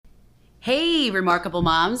Hey, Remarkable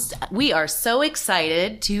Moms. We are so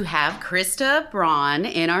excited to have Krista Braun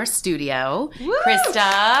in our studio. Woo!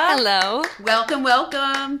 Krista. Hello.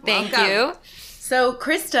 Welcome. Thank you. So,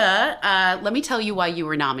 Krista, let me tell you why you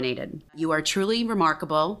were nominated. You are truly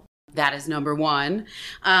remarkable. That is number one.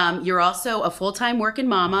 You're also a full-time working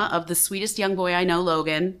mama of the sweetest young boy I know,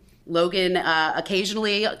 Logan. Logan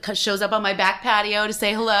occasionally shows up on my back patio to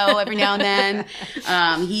say hello every now and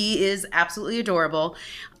then. He is absolutely adorable.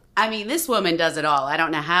 I mean, this woman does it all. I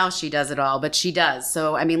don't know how she does it all, but she does.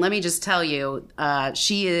 So, I mean, let me just tell you,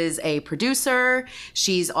 she is a producer.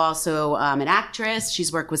 She's also an actress.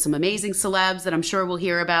 She's worked with some amazing celebs that I'm sure we'll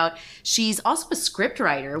hear about. She's also a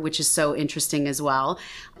scriptwriter, which is so interesting as well.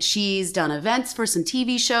 She's done events for some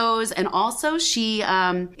TV shows, and also she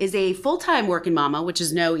is a full-time working mama, which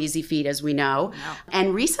is no easy feat, as we know, Wow.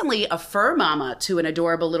 and recently a fur mama to an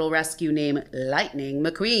adorable little rescue named Lightning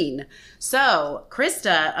McQueen. So,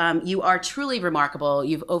 Krista, you are truly remarkable.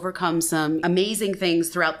 You've overcome some amazing things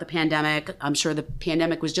throughout the pandemic. I'm sure the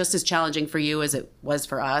pandemic was just as challenging for you as it was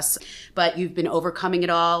for us, but you've been overcoming it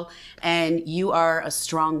all, and you are a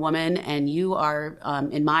strong woman, and you are,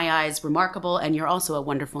 in my eyes, remarkable, and you're also a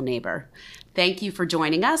wonderful neighbor. Thank you for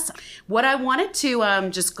joining us. What I wanted to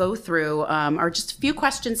just go through are just a few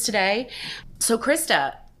questions today. So,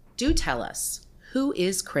 Krista, do tell us, who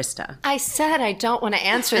is Krista? I said I don't want to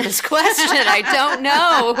answer this question. I don't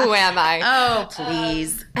know. Who am I? Oh,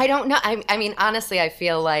 please. I don't know. I mean, honestly, I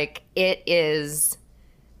feel like it is,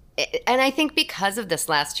 and I think because of this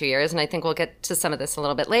last 2 years, and I think we'll get to some of this a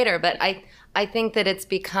little bit later, but I think that it's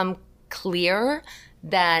become clear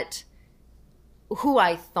that who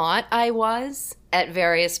I thought I was at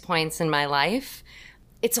various points in my life,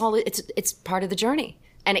 it's part of the journey.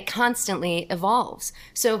 And it constantly evolves.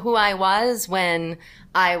 So who I was when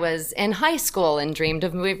I was in high school and dreamed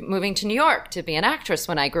of moving to New York to be an actress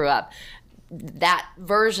when I grew up, that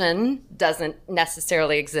version doesn't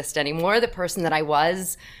necessarily exist anymore. The person that I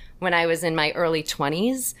was when I was in my early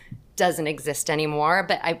 20s doesn't exist anymore.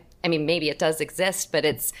 But I mean, maybe it does exist, but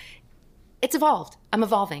it's evolved. I'm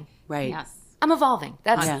evolving. Right. Yes. I'm evolving.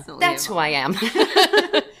 That's who I am.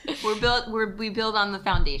 We build on the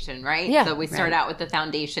foundation, right? Yeah. So we start out with the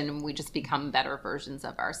foundation and we just become better versions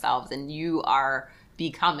of ourselves. And you are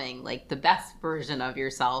becoming like the best version of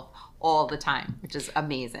yourself all the time, which is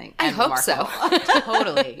amazing. I hope so.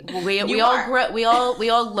 Totally. We all grow, we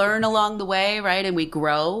all learn along the way, right? And we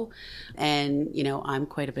grow. And, you know, I'm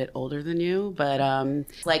quite a bit older than you, but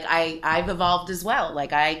like I've evolved as well.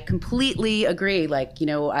 Like I completely agree. Like, you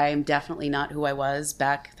know, I'm definitely not who I was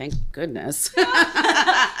back. Thank goodness.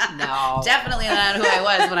 No. Definitely not who I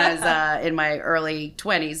was when I was in my early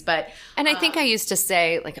 20s. But and I think I used to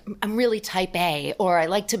say, like, I'm really type A, or I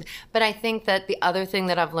like to, but I think that the other thing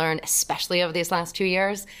that I've learned, especially over these last 2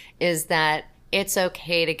 years, is that it's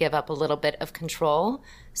okay to give up a little bit of control.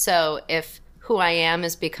 So if who I am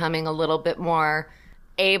is becoming a little bit more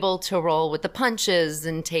able to roll with the punches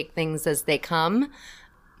and take things as they come,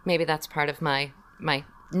 maybe that's part of my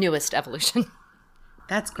newest evolution.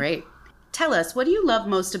 That's great. Tell us, what do you love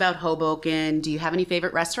most about Hoboken? Do you have any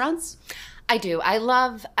favorite restaurants? I do. I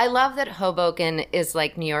love that Hoboken is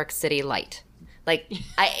like New York City light. Like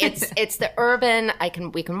it's the urban.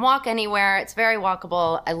 We can walk anywhere. It's very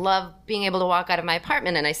walkable. I love being able to walk out of my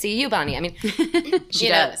apartment and I see you, Bonnie. I mean, she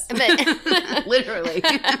does, but literally.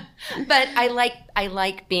 But I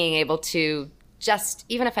like being able to just,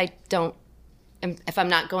 even if if I'm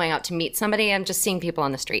not going out to meet somebody, I'm just seeing people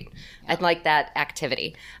on the street. Yeah. I like that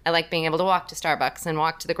activity. I like being able to walk to Starbucks and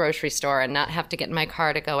walk to the grocery store and not have to get in my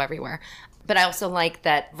car to go everywhere. But I also like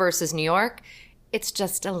that versus New York, it's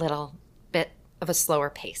just a little bit of a slower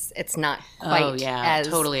pace. It's not quite as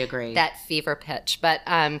totally agree. That fever pitch. But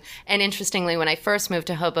and interestingly, when I first moved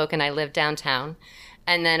to Hoboken, I lived downtown.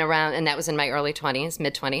 And then and that was in my early 20s,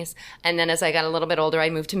 mid-20s. And then as I got a little bit older, I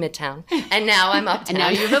moved to Midtown. And now I'm uptown. And now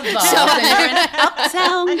you've evolved. So you're an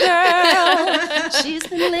uptown girl. She's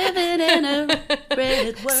been living in a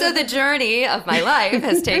red world. So the journey of my life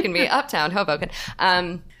has taken me uptown Hoboken.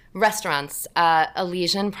 Restaurants,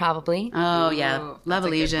 Elysian probably. Oh, yeah. Love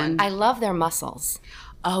Elysian. I love their mussels.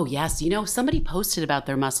 Oh, yes. You know, somebody posted about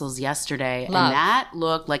their mussels yesterday, Love. And that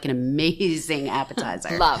looked like an amazing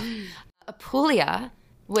appetizer. Love. Apulia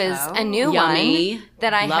was a new Yummy. one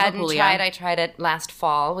that I Love hadn't Apulia. tried. I tried it last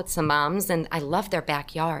fall with some moms, and I love their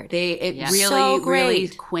backyard. Really, So really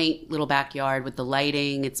great. quaint little backyard with the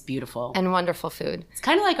lighting. It's beautiful. And wonderful food. It's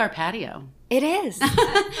kind of like our patio. It is.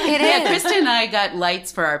 It Yeah, is. Krista and I got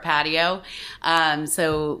lights for our patio.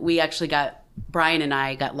 So we actually got Brian and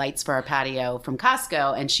I got lights for our patio from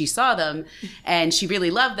Costco, and she saw them and she really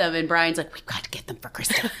loved them. And Brian's like, we've got to get them for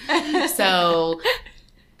Krista. So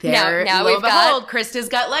there, now lo we've and behold, Krista's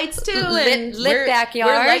got lights too. And lit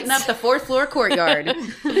backyards. We're lighting up the 4th floor courtyard.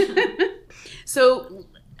 So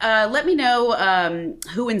let me know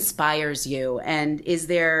who inspires you, and is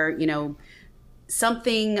there,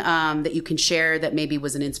 something that you can share that maybe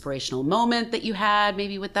was an inspirational moment that you had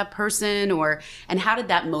maybe with that person, and how did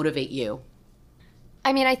that motivate you?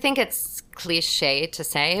 I mean, I think it's cliche to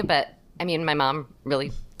say, but I mean, my mom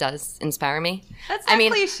really does inspire me. That's not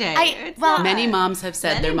cliche. It's not. Many moms have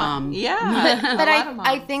said their mom. Yeah. But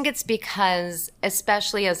I think it's because,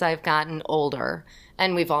 especially as I've gotten older,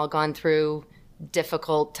 and we've all gone through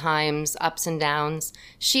difficult times, ups and downs,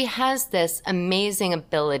 she has this amazing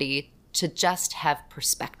ability to just have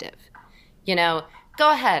perspective. Go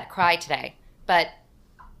ahead, cry today, but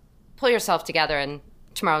pull yourself together and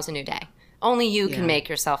tomorrow's a new day. Only you can make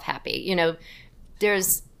yourself happy.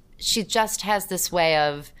 She just has this way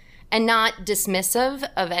of, and not dismissive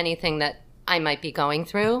of anything that I might be going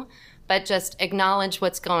through, but just acknowledge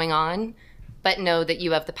what's going on, but know that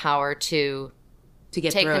you have the power to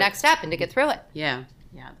get take through the it. next step and to get through it. Yeah.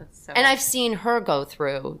 Yeah, that's so. And I've seen her go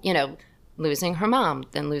through, losing her mom,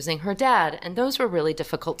 then losing her dad, and those were really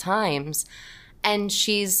difficult times. And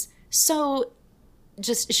she's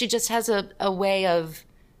she just has a way of,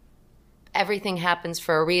 everything happens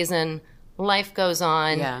for a reason. Life goes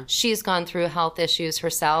on. Yeah. She's gone through health issues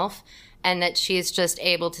herself, and that she's just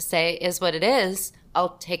able to say, is what it is.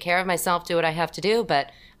 I'll take care of myself, do what I have to do,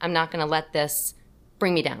 but I'm not going to let this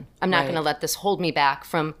bring me down. I'm not going to let this hold me back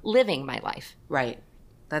from living my life. Right.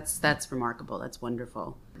 That's remarkable. That's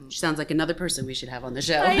wonderful. She sounds like another person we should have on the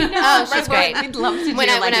show. I know. Oh, she's great. We'd love to do When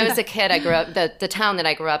I was a kid, I grew up, the town that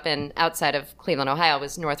I grew up in outside of Cleveland, Ohio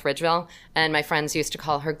was North Ridgeville. And my friends used to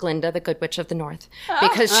call her Glinda, the Good Witch of the North,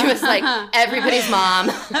 because she was like everybody's mom.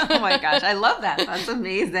 Oh my gosh. I love that. That's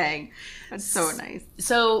amazing. That's so nice.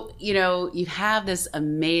 So, you have this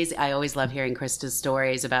amazing, I always love hearing Krista's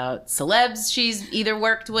stories about celebs she's either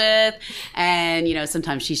worked with, and,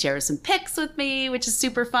 sometimes she shares some pics with me, which is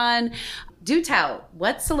super fun. Do tell,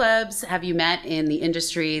 what celebs have you met in the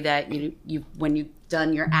industry that you when you've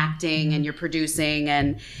done your acting and your producing,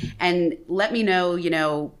 and let me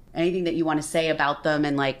know, anything that you want to say about them,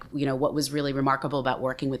 and what was really remarkable about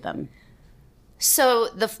working with them. So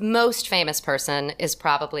the most famous person is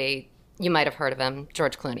probably, you might have heard of him,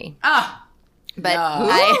 George Clooney. Ah, But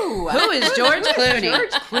who is George Clooney?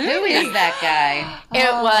 Who is that guy?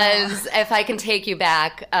 It was, if I can take you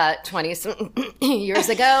back 20 years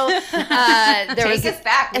ago. Take us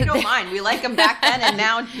back. We don't mind. We like him back then and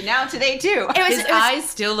now today too. His eyes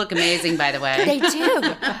still look amazing, by the way. They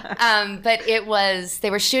do. But they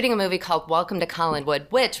were shooting a movie called Welcome to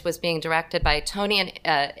Collinwood, which was being directed by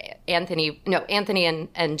Anthony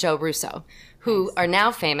and Joe Russo, who are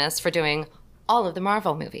now famous for doing all of the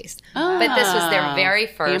Marvel movies. But this was their very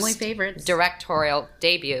first family favorites directorial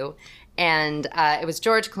debut. And it was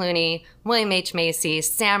George Clooney, William H. Macy,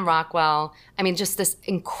 Sam Rockwell. I mean, just this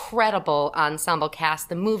incredible ensemble cast.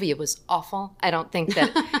 The movie was awful. I don't think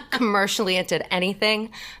that commercially it did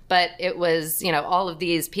anything. But it was, all of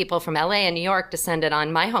these people from LA and New York descended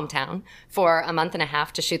on my hometown for a month and a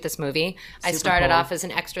half to shoot this movie. I started off as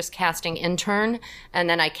an extras casting intern, and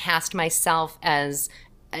then I cast myself as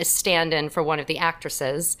a stand-in for one of the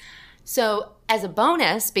actresses. So as a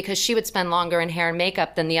bonus, because she would spend longer in hair and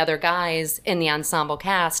makeup than the other guys in the ensemble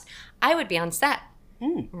cast, I would be on set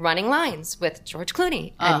running lines with George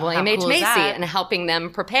Clooney and William H. Macy and helping them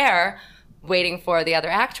prepare, waiting for the other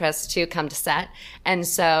actress to come to set. And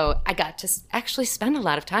so I got to actually spend a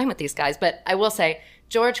lot of time with these guys. But I will say,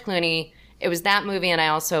 George Clooney, it was that movie, and I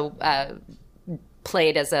also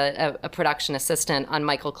played as a production assistant on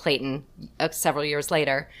Michael Clayton several years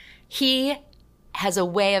later. He has a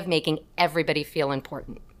way of making everybody feel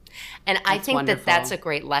important. And I think wonderful. that's a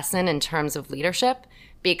great lesson in terms of leadership,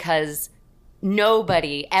 because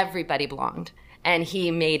everybody belonged. And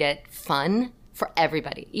he made it fun for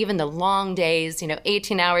everybody. Even the long days,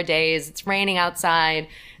 18-hour days, it's raining outside,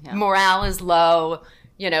 morale is low,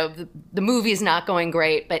 the movie's not going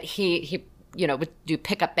great, but he would do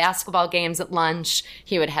pickup basketball games at lunch.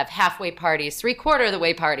 He would have halfway parties, three-quarter of the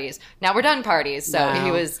way parties. Now we're done parties. So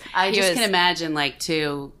wow. I just can imagine,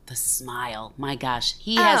 too, the smile. My gosh,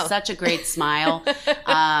 he has such a great smile.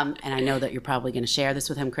 And I know that you're probably going to share this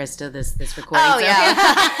with him, Krista, this recording. Oh,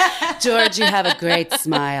 yeah. George, you have a great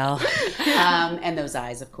smile. And those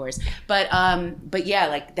eyes, of course. But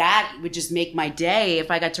yeah, that would just make my day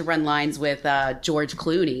if I got to run lines with George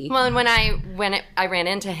Clooney. Well, and when I ran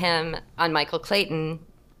into him on Michael Clayton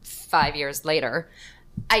 5 years later.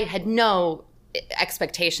 I had no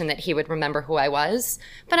expectation that he would remember who I was,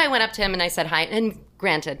 but I went up to him and I said hi. And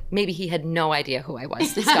granted, maybe he had no idea who I was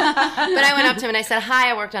still. But I went up to him and I said, hi,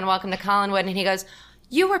 I worked on Welcome to Collinwood. And he goes,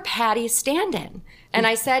 you were Patty's stand-in. And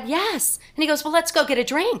I said, yes. And he goes, well, let's go get a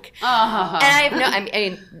drink. And I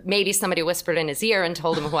mean, maybe somebody whispered in his ear and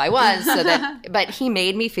told him who I was, but he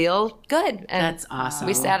made me feel good. And that's awesome.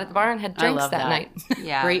 We sat at the bar and had drinks that night.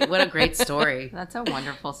 Yeah. Great. What a great story. That's a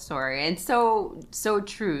wonderful story. And so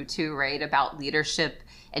true too, right? About leadership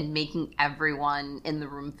and making everyone in the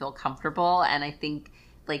room feel comfortable. And I think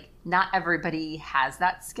like not everybody has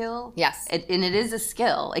that skill. Yes. And it is a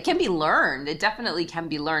skill. It can be learned. It definitely can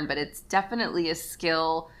be learned, but it's definitely a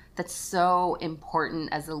skill that's so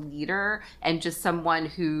important as a leader and just someone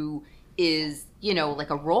who is, you know,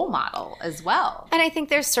 like a role model as well. And I think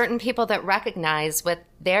there's certain people that recognize with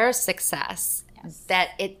their success that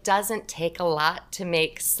it doesn't take a lot to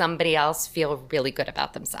make somebody else feel really good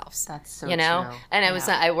about themselves. That's so you know? true. And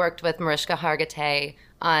I worked with Mariska Hargitay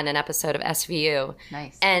on an episode of SVU.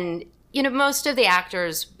 Nice. And you know, most of the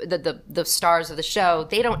actors, the stars of the show,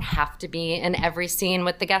 they don't have to be in every scene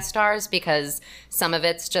with the guest stars because some of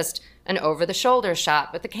it's just an over-the-shoulder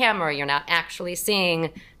shot with the camera. You're not actually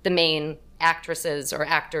seeing the main actress's or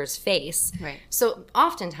actor's face. Right. So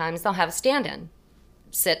oftentimes they'll have a stand-in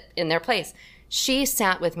sit in their place. She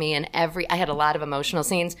sat with me in I had a lot of emotional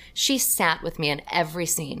scenes. She sat with me in every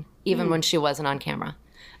scene, even when she wasn't on camera.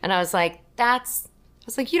 And I was like,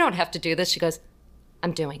 you don't have to do this. She goes,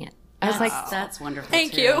 I'm doing it. I was like, that's wonderful.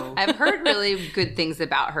 Thank too. you. I've heard really good things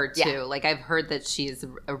about her too. Yeah. Like I've heard that she is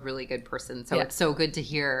a really good person. So Yeah. it's so good to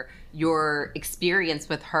hear your experience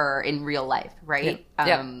with her in real life, right?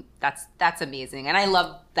 Yeah. That's amazing. And I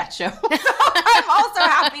love that show. I'm also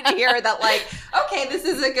happy to hear that like, okay, this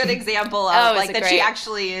is a good example of like that she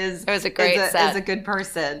actually is It was a great is a good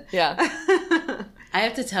person. Yeah. I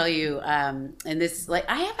have to tell you, and this, like,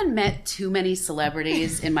 I haven't met too many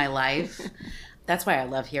celebrities in my life. That's why I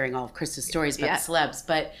love hearing all of Krista's stories about the celebs.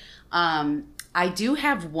 But I do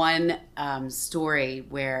have one story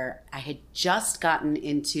where I had just gotten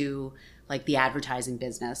into, like, the advertising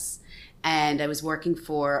business. And I was working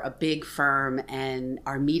for a big firm, and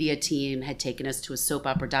our media team had taken us to a Soap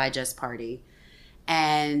Opera Digest party.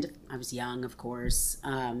 And I was young, of course,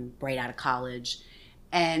 right out of college.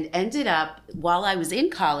 And ended up, when I was in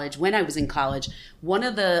college, one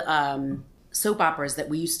of the soap operas that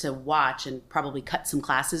we used to watch and probably cut some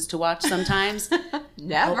classes to watch sometimes.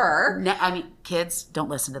 Never. I mean, kids, don't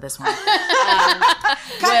listen to this one. Cut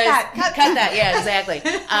that. Yeah, exactly.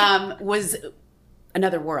 Was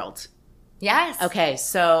Another World. Yes. Okay,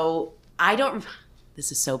 so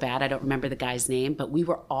this is so bad, I don't remember the guy's name, but we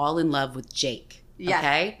were all in love with Jake. Yes.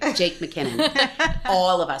 Okay? Jake McKinnon.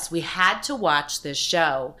 All of us. We had to watch this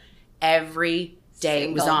show every day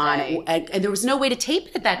it was on. And there was no way to tape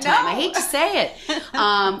it at that time. I hate to say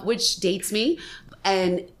it, which dates me.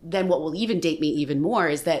 And then what will even date me even more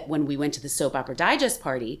is that when we went to the Soap Opera Digest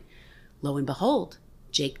party, lo and behold,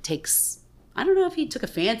 Jake takes... I don't know if he took a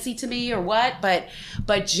fancy to me or what, but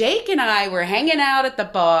Jake and I were hanging out at the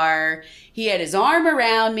bar. He had his arm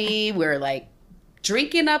around me. We're like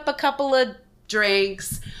drinking up a couple of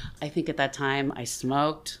drinks. I think at that time I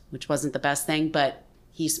smoked, which wasn't the best thing, but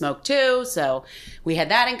he smoked too. So we had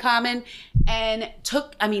that in common and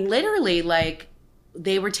literally like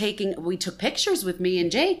we took pictures with me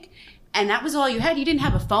and Jake. And that was all you had. You didn't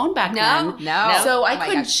have a phone back then. No. So I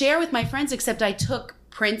couldn't share with my friends except I took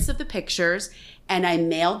prints of the pictures and I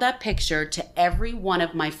mailed that picture to every one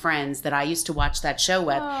of my friends that I used to watch that show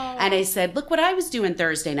with. Oh. And I said, look what I was doing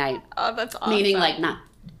Thursday night. Oh, that's awesome. Meaning like, not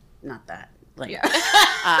that. Like, you know what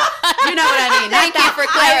I mean? Thank you for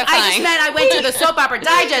clarifying. I just meant I went to the Soap Opera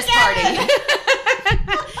Digest party.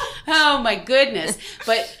 Oh my goodness.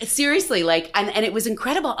 But seriously, like, and it was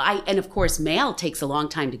incredible. And of course, mail takes a long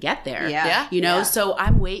time to get there. Yeah. You know, so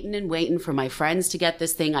I'm waiting for my friends to get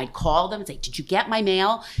this thing. I'd call them and say, did you get my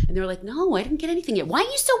mail? And they were like, no, I didn't get anything yet. Why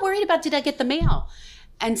are you so worried about, did I get the mail?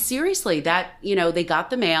 And seriously, they got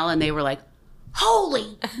the mail and they were like,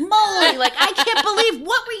 holy moly, like, I can't believe,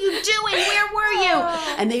 what were you doing? Where were you?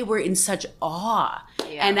 And they were in such awe.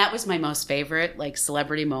 Yeah. And that was my most favorite, like,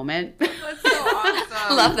 celebrity moment. That's so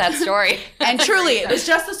awesome. Love that story. And truly, it was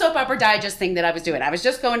just the Soap Opera Digest thing that I was doing. I was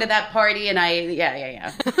just going to that party and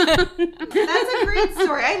yeah. That's a great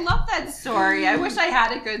story. I love that story. I wish I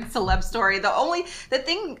had a good celeb story. The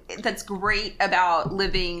thing that's great about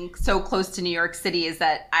living so close to New York City is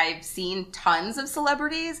that I've seen tons of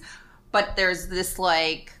celebrities, but there's this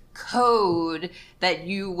like code that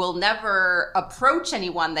you will never approach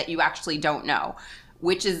anyone that you actually don't know.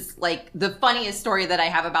 which is like the funniest story that I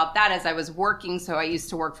have about that is I was working. So I used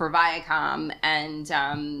to work for Viacom. And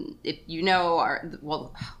if you know,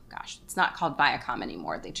 it's not called Viacom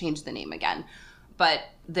anymore. They changed the name again. But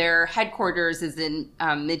their headquarters is in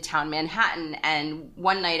Midtown Manhattan. And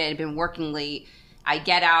one night I had been working late. I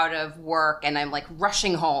get out of work and I'm like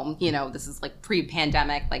rushing home. You know, this is like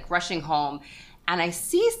pre-pandemic, like rushing home. And I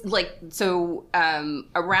see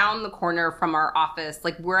around the corner from our office,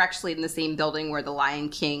 like we're actually in the same building where the Lion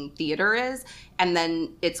King Theater is. And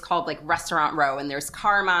then it's called like Restaurant Row. And there's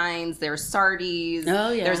Carmine's, there's Sardi's.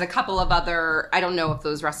 Oh, yeah. There's a couple of other, I don't know if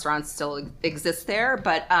those restaurants still exist there.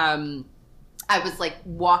 But I was like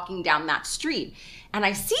walking down that street and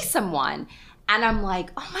I see someone. And I'm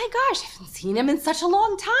like, oh my gosh, I haven't seen him in such a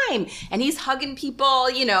long time. And he's hugging people,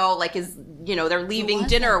 you know, like they're leaving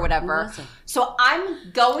dinner or whatever. So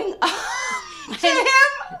I'm going up to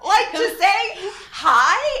him, like to say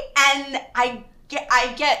hi. And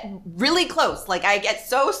I get really close. Like I get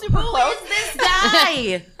so super close. Who is this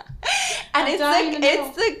guy? And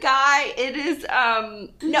it's the guy. It is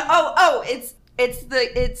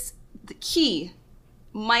it's the Key.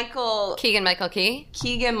 Keegan Michael Key?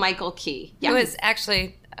 Keegan Michael Key. Yeah. Who is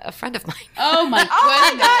actually a friend of mine. Oh my goodness. Oh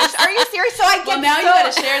my gosh. Are you serious? So I get Well, now you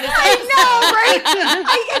gotta share this. I know, right?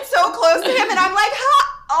 I get so close to him and I'm like,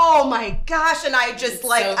 oh my gosh. And I just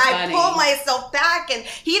I pull myself back and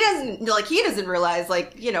he doesn't realize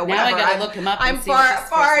whatever. Now I gotta look him up. I'm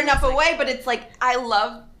far enough away, but it's like, I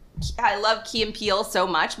love Key and Peele so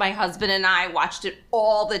much. My husband and I watched it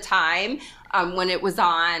all the time when it was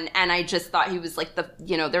on, and I just thought he was like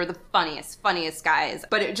they're the funniest guys.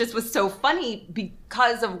 But it just was so funny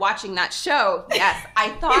because of watching that show. Yes, I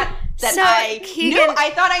thought that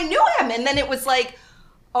I thought I knew him, and then it was like,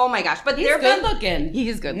 oh my gosh! But he's good looking. He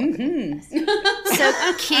is good looking. Mm-hmm. So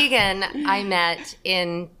Keegan, I met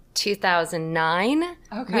in 2009.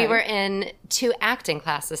 Okay. We were in 2 acting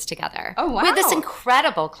classes together. Oh, wow. We had this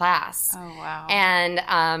incredible class. Oh, wow. And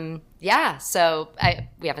so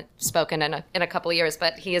we haven't spoken in a couple of years,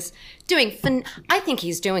 but he is doing I think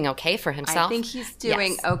he's doing okay for himself. I think he's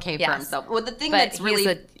doing okay for himself. Well, the thing that's really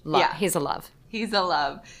he's a love. He's a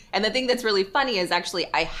love. And the thing that's really funny is actually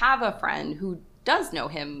I have a friend who does know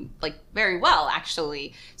him like very well,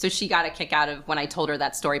 actually. So she got a kick out of when I told her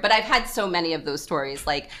that story. But I've had so many of those stories.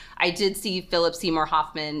 Like I did see Philip Seymour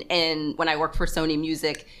Hoffman when I worked for Sony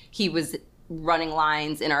Music. He was running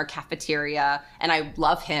lines in our cafeteria, and I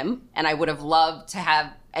love him, and I would have loved to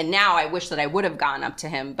have. And now I wish that I would have gone up to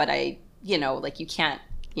him, but you can't.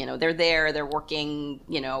 They're there, they're working.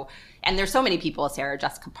 And there's so many people. Sarah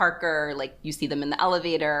Jessica Parker, like you see them in the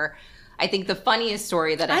elevator. I think the funniest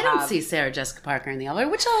story that I don't see Sarah Jessica Parker in the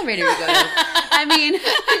elevator. Which elevator do you go to? I mean, you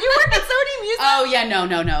work at Sony Music? Oh, yeah, no.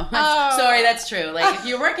 Sorry, that's true. Like, if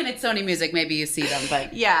you're working at Sony Music, maybe you see them,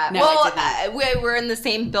 but yeah. No, well, we're in the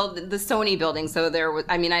same building, the Sony building, so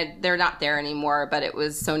they're not there anymore, but it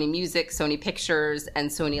was Sony Music, Sony Pictures, and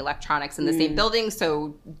Sony Electronics in the same building,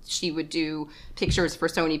 so she would do pictures for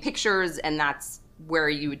Sony Pictures, and that's where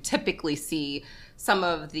you would typically see some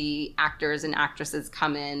of the actors and actresses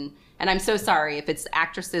come in. And I'm so sorry if it's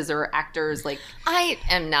actresses or actors. Like I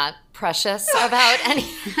am not precious about any.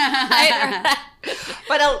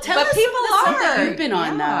 but people are. You've been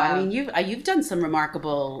on though. I mean, you've done some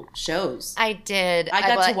remarkable shows. I did. I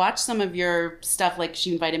got to watch some of your stuff. Like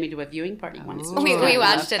she invited me to a viewing party once. We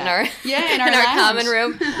watched it in our in our common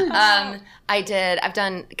room. I did. I've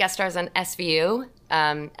done guest stars on SVU,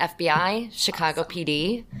 FBI, Chicago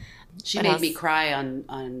PD. She made me cry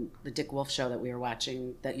on the Dick Wolf show that we were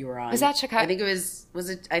watching that you were on. Was that Chicago? I think it was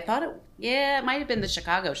it? I thought it might have been the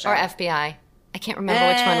Chicago show. Or FBI. I can't remember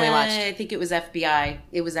which one we watched. I think it was FBI.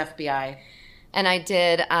 It was FBI. And I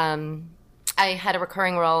did, I had a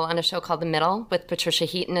recurring role on a show called The Middle with Patricia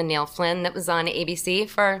Heaton and Neil Flynn that was on ABC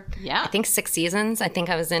for, I think, 6 seasons. I think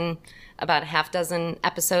I was in about a half dozen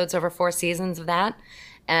episodes over 4 seasons of that.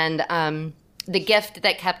 And the gift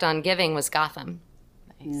that kept on giving was Gotham.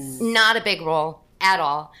 Not a big role at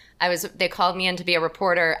all. They called me in to be a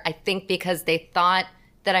reporter, I think because they thought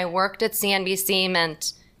that I worked at CNBC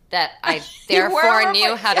meant that I therefore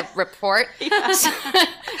knew how to report. Yeah.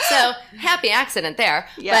 So happy accident there.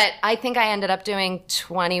 Yeah. But I think I ended up doing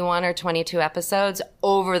 21 or 22 episodes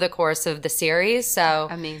over the course of the series. So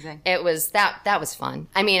amazing. It was that was fun.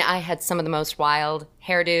 I mean, I had some of the most wild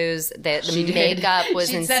hairdos. The makeup was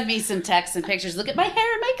She'd send me some texts and pictures. Look at my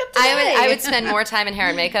hair and makeup today. I would spend more time in hair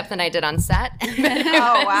and makeup than I did on set.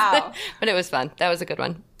 Wow. But it was fun. That was a good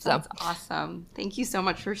one. So. That's awesome. Thank you so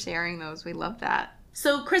much for sharing those. We love that.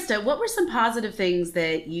 So, Krista, what were some positive things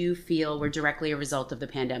that you feel were directly a result of the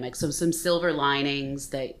pandemic? So some silver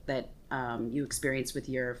linings that you experienced with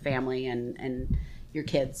your family and your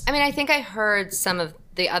kids? I mean, I think I heard some of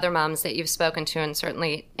the other moms that you've spoken to, and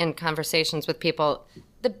certainly in conversations with people,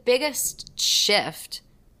 the biggest shift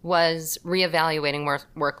was reevaluating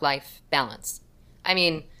work-life balance. I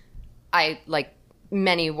mean, I, like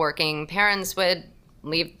many working parents, would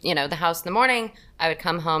leave, the house in the morning. I would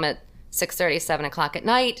come home at 6:30, 7 o'clock at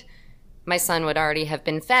night. My son would already have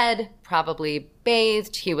been fed, probably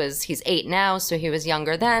bathed. He's 8 now, so he was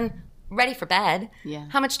younger then, ready for bed. Yeah.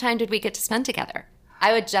 How much time did we get to spend together?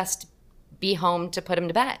 I would just be home to put him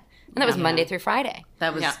to bed. And that was Monday through Friday.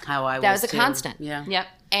 That was how I was. That was a too. constant. Yeah. Yep.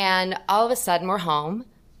 And all of a sudden we're home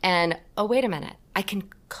and, oh, wait a minute, I can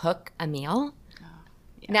cook a meal?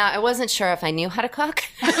 Now, I wasn't sure if I knew how to cook.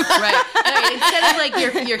 Right. Instead of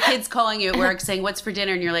like your kids calling you at work saying, "What's for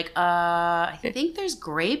dinner?" and you're like, I think there's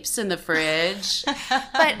grapes in the fridge.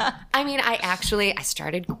 But I mean, I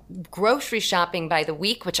started grocery shopping by the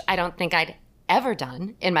week, which I don't think I'd ever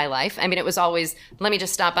done in my life. I mean, it was always, let me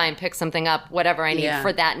just stop by and pick something up, whatever I need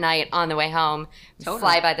for that night on the way home,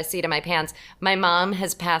 fly by the seat of my pants. My mom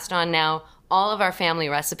has passed on now all of our family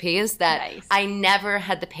recipes that I never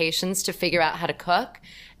had the patience to figure out how to cook.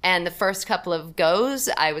 And the first couple of goes,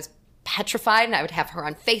 I was petrified, and I would have her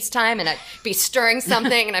on FaceTime, and I'd be stirring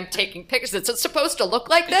something, and I'm taking pictures. Is it supposed to look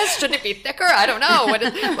like this? Shouldn't it be thicker? I don't know.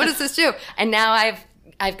 What does this do? And now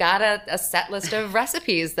I've got a set list of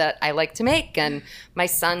recipes that I like to make, and my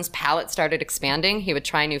son's palate started expanding. He would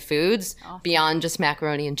try new foods beyond just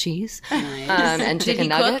macaroni and cheese. Nice. And chicken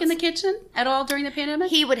nuggets. Did he cook in the kitchen at all during the pandemic?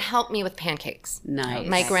 He would help me with pancakes. Nice.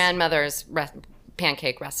 My grandmother's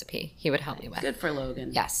pancake recipe he would help me with. Good for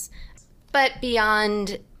Logan. Yes. But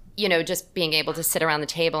beyond, just being able to sit around the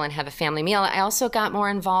table and have a family meal, I also got more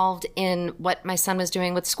involved in what my son was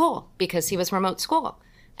doing with school because he was remote school.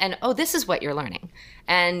 And, this is what you're learning.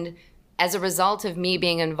 And as a result of me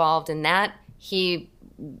being involved in that,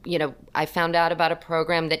 I found out about a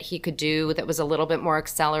program that he could do that was a little bit more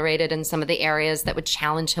accelerated in some of the areas that would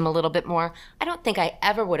challenge him a little bit more. I don't think I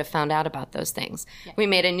ever would have found out about those things. Yeah. We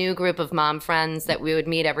made a new group of mom friends that we would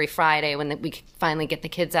meet every Friday when we could finally get the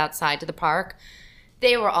kids outside to the park.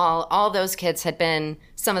 They were all those kids had been,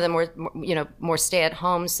 some of them were, more stay at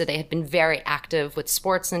home. So they had been very active with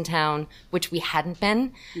sports in town, which we hadn't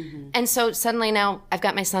been. Mm-hmm. And so suddenly now I've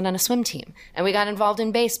got my son on a swim team, and we got involved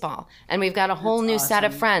in baseball, and we've got a whole new set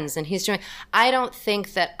of friends, and he's doing, I don't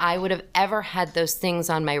think that I would have ever had those things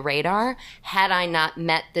on my radar had I not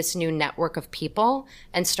met this new network of people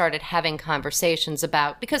and started having conversations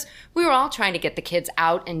about, because we were all trying to get the kids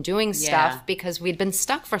out and doing stuff because we'd been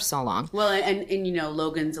stuck for so long. Well, and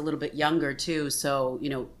Logan's a little bit younger too, so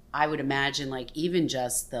I would imagine like even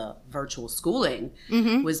just the virtual schooling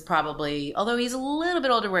was probably, although he's a little bit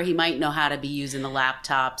older where he might know how to be using the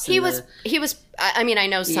laptops. He was. I mean, I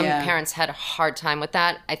know some parents had a hard time with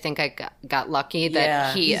that. I think I got lucky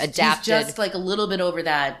that he adapted. He's just like a little bit over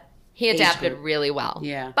that. He adapted really well.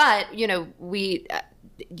 Yeah. But we,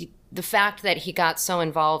 the fact that he got so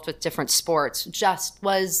involved with different sports just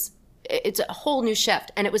was. It's a whole new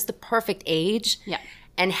shift, and it was the perfect age. Yeah.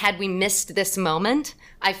 And had we missed this moment,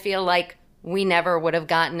 I feel like we never would have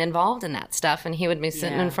gotten involved in that stuff, and he would be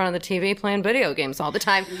sitting in front of the TV playing video games all the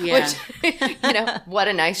time. Yeah. Which, what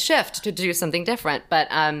a nice shift to do something different. But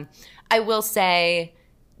I will say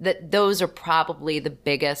that those are probably the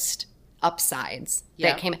biggest upsides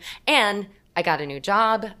that came. And I got a new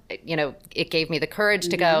job. It gave me the courage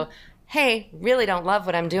to go, hey, really don't love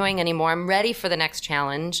what I'm doing anymore. I'm ready for the next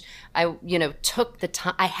challenge. I, took the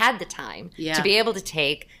time. I had the time to be able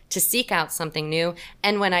to seek out something new.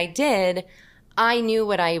 And when I did, I knew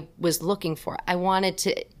what I was looking for. I wanted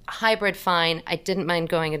to hybrid fine. I didn't mind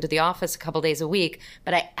going into the office a couple days a week,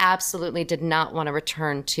 but I absolutely did not want to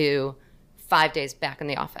return to 5 days back in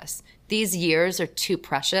the office. These years are too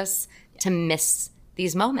precious to miss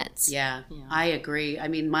these moments. Yeah, I agree. I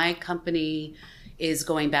mean, my company is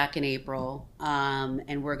going back in April,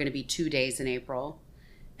 and we're going to be 2 days in April.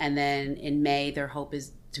 And then in May, their hope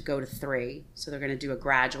is to go to 3. So they're going to do a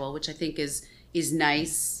gradual, which I think is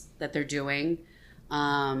nice that they're doing.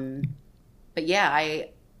 But yeah,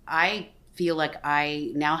 I feel like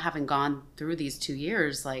I, now having gone through these 2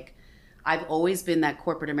 years, like I've always been that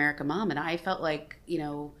corporate America mom. And I felt like,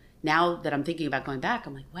 now that I'm thinking about going back,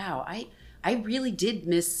 I'm like, wow, I really did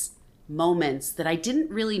miss moments that I didn't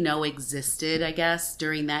really know existed, I guess,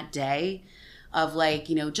 during that day of like,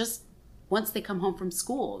 just once they come home from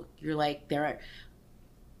school, you're like, they're,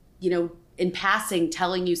 in passing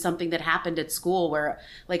telling you something that happened at school where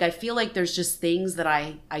like, I feel like there's just things that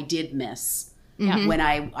I did miss when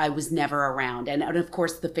I was never around. And of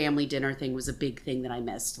course, the family dinner thing was a big thing that I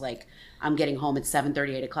missed. Like, I'm getting home at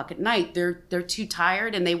 7:30, 8 o'clock at night. They're too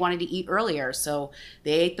tired and they wanted to eat earlier. So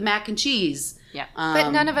they ate the mac and cheese. Yeah.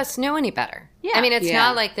 But none of us knew any better. Yeah. I mean, it's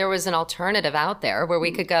not like there was an alternative out there where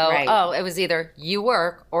we could go, oh, it was either you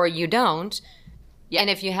work or you don't. Yeah. And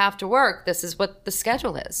if you have to work, this is what the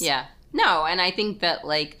schedule is. Yeah. No, and I think that,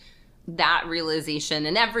 like, that realization,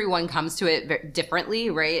 and everyone comes to it differently,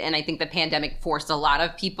 right? And I think the pandemic forced a lot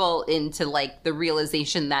of people into, like, the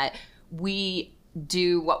realization that we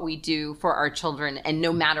do what we do for our children, and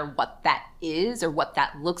no matter what that is or what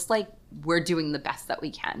that looks like, we're doing the best that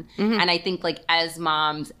we can. And I think, like, as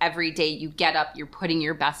moms, every day you get up, you're putting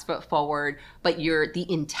your best foot forward, but the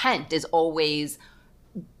intent is always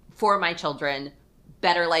for my children,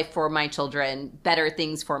 better life for my children, better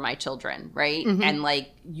things for my children, right? And, like,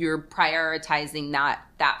 you're prioritizing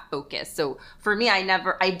that focus. So for me,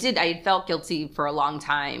 I felt guilty for a long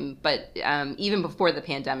time, but even before the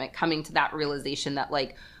pandemic, coming to that realization that,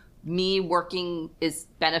 like, me working is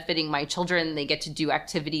benefiting my children. They get to do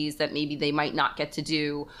activities that maybe they might not get to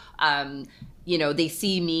do. They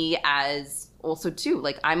see me as also too,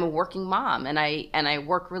 like, I'm a working mom, and I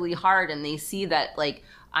work really hard, and they see that, like,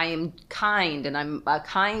 I am kind, and I'm a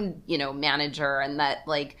kind, manager, and that,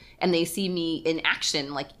 like, and they see me in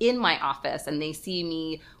action, like, in my office, and they see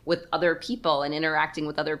me with other people and interacting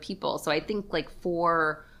with other people. So I think, like,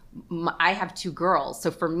 I have 2 girls. So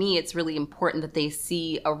for me, it's really important that they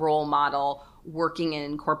see a role model working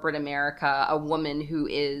in corporate America, a woman who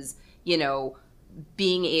is,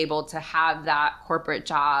 being able to have that corporate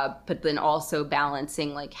job, but then also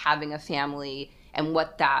balancing, like, having a family, and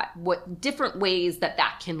what different ways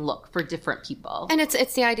that can look for different people. And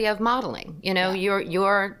it's the idea of modeling.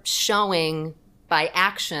 You're showing by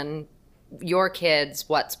action your kids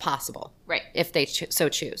what's possible. Right. If they so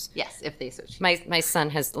choose. Yes, if they so choose. My son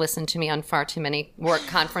has listened to me on far too many work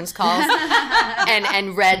conference calls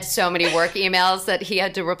and read so many work emails that he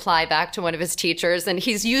had to reply back to one of his teachers, and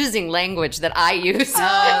he's using language that I use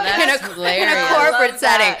that's in a corporate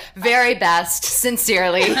setting. Very best,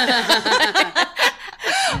 sincerely.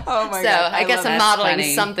 Oh my so gosh, I guess I'm modeling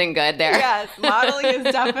funny. something good there. Yes, modeling is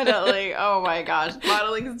definitely, oh my gosh,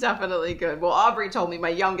 modeling is definitely good. Well, Aubrey told me, my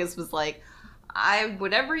youngest was like,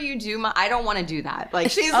 whatever you do, I don't want to do that. Like,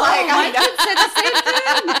 she's like, my kid said the same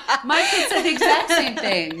thing. My kid said the exact same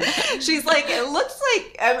thing. She's like, it looks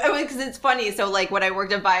like, because it's funny. So, like, when I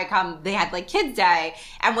worked at Viacom, they had, like, Kids Day.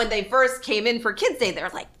 And when they first came in for Kids Day, they were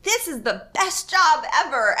like, this is the best job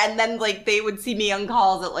ever. And then, like, they would see me on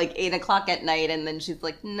calls at, like, 8 o'clock at night. And then she's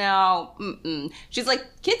like, no, She's like,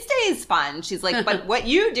 Kids Day is fun. She's like, but what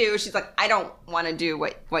you do, she's like, I don't want to do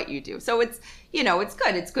what you do. So it's, it's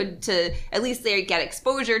good. It's good to, at least they get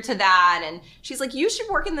exposure to that. And she's like, you should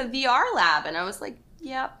work in the VR lab. And I was like,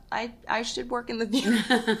 yeah, I should work in the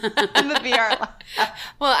VR lab.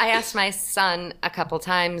 Well, I asked my son a couple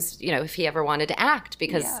times, if he ever wanted to act,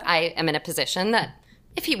 because I am in a position that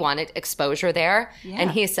if he wanted exposure there.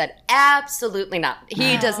 And he said, absolutely not.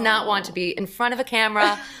 He does not want to be in front of a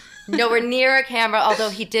camera, nowhere near a camera, although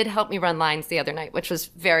he did help me run lines the other night, which was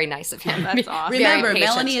very nice of him. That's awesome. Remember,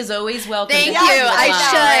 Melanie is always welcome. Thank you.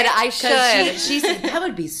 I should. She said, that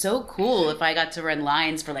would be so cool if I got to run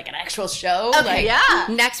lines for, like, an actual show. Okay,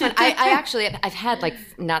 Next one. I've had, like,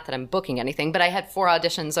 not that I'm booking anything, but I had 4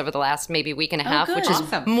 auditions over the last maybe week and a half, which is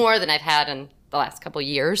more than I've had in the last couple of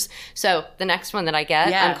years. So the next one that I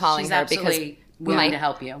get, I'm calling her because willing to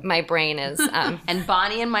help you. My brain is. And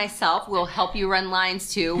Bonnie and myself will help you run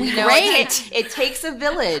lines too. We know Great. It takes a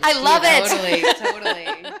village. I love it.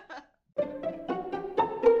 Totally.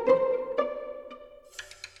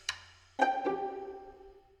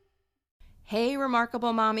 Hey,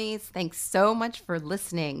 remarkable mommies. Thanks so much for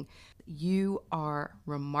listening. You are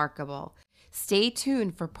remarkable. Stay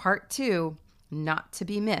tuned for part 2, not to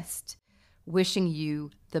be missed. Wishing you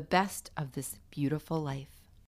the best of this beautiful life.